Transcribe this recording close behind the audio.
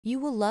You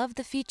will love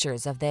the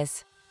features of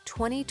this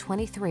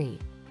 2023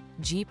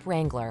 Jeep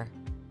Wrangler.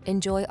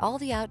 Enjoy all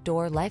the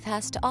outdoor life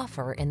has to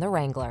offer in the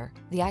Wrangler,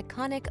 the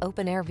iconic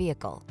open-air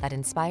vehicle that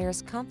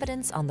inspires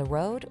confidence on the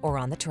road or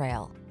on the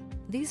trail.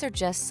 These are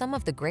just some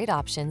of the great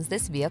options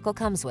this vehicle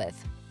comes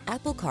with: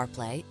 Apple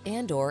CarPlay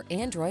and/or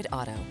Android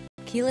Auto,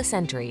 keyless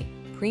entry,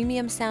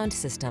 premium sound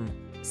system,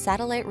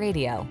 satellite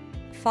radio,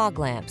 fog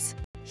lamps,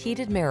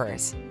 heated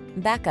mirrors,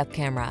 backup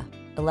camera,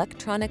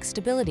 electronic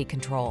stability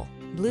control,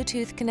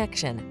 Bluetooth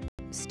connection,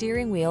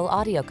 steering wheel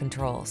audio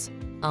controls.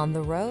 On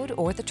the road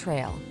or the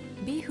trail,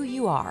 be who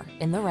you are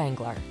in the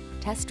Wrangler.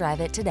 Test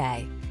drive it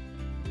today.